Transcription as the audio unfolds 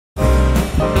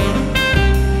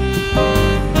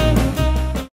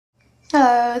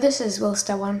Hello, this is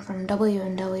Will1 from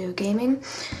W&W Gaming,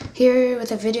 here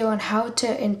with a video on how to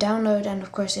download and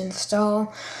of course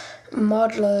install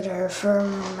modloader for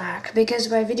Mac, because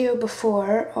my video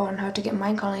before on how to get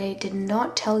Minecraft did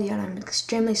not tell you, and I'm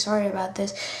extremely sorry about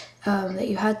this, that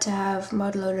you had to have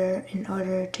modloader in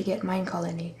order to get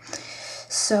Minecraft.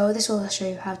 So this will show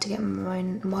you how to get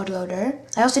modloader.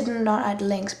 I also did not add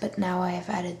links, but now I have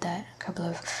added that a couple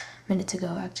of minutes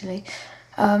ago actually.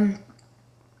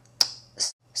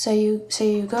 So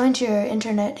you go into your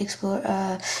Internet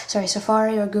Explorer,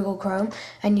 Safari or Google Chrome,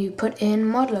 and you put in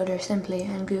modloader simply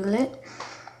and Google it,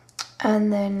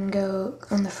 and then go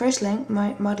on the first link,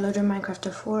 modloader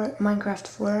Minecraft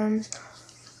forums.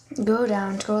 Go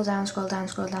down, scroll down.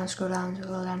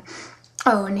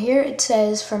 Oh, and here it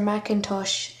says for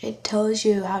Macintosh, it tells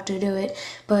you how to do it,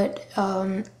 but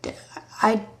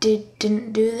I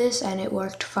didn't do this and it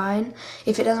worked fine.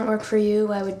 If it doesn't work for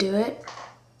you, I would do it.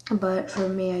 But for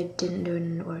me, I didn't do it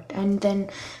and it worked. And then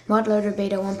modloader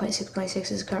beta 1.6.6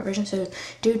 is the current version, so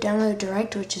do download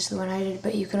direct, which is the one I did,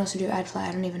 but you can also do adfly.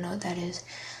 I don't even know what that is.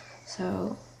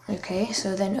 So, okay,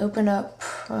 so then open up,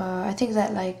 I think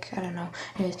that, like, I don't know.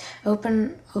 Anyways,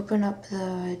 open up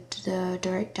the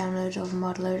direct download of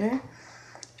modloader.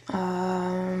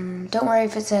 Don't worry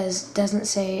if it doesn't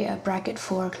say a bracket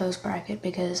 4 close bracket,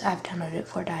 because I've downloaded it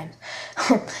 4 times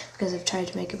because I've tried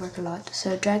to make it work a lot.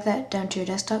 So drag that down to your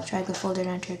desktop, drag the folder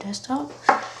down to your desktop.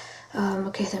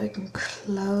 Okay, then we can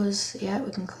close,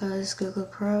 we can close Google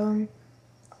Chrome,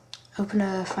 open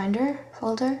a Finder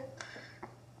folder,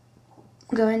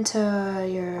 go into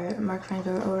your Mark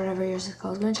Finder or whatever yours is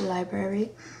called, go into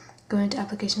Library, go into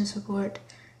Application Support,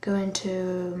 go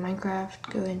into Minecraft,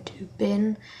 go into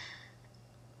bin,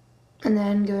 and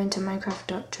then go into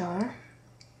minecraft.jar,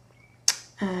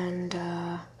 and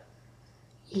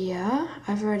yeah,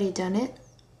 I've already done it.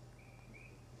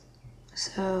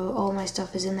 So all my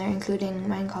stuff is in there, including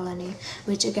Minecraft,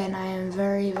 which again I am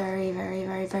very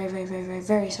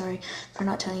sorry for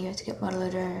not telling you how to get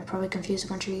modloader. I probably confused a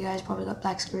bunch of you guys, probably got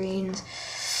black screens,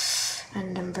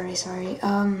 and I'm very sorry.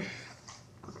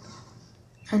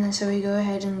 And then so we go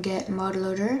ahead and get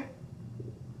modloader.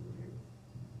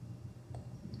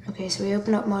 Okay, so we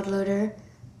open up modloader.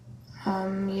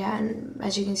 Yeah, and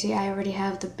as you can see, I already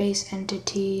have the base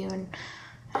entity and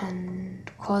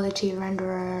quality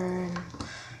renderer and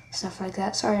stuff like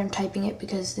that. Sorry, I'm typing it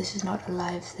because this is not a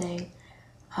live thing.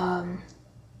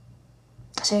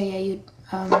 So yeah, you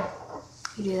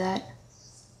do that,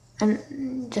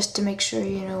 and just to make sure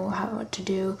you know what to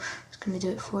do, I'm just gonna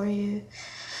do it for you.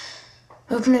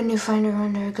 Open a new Finder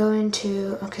render, go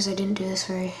into, because I didn't do this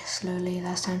very slowly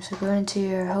last time, so go into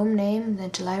your home name, then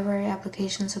to Library,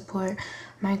 Application Support,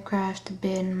 Minecraft,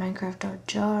 bin,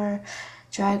 Minecraft.jar,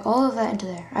 drag all of that into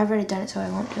there. I've already done it, so I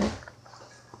won't do it.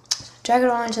 Drag it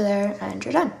all into there, and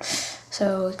you're done.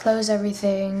 So close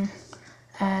everything,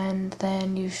 and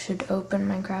then you should open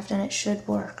Minecraft, and it should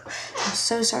work. I'm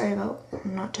so sorry about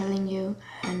not telling you,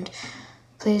 and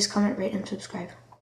please comment, rate, and subscribe.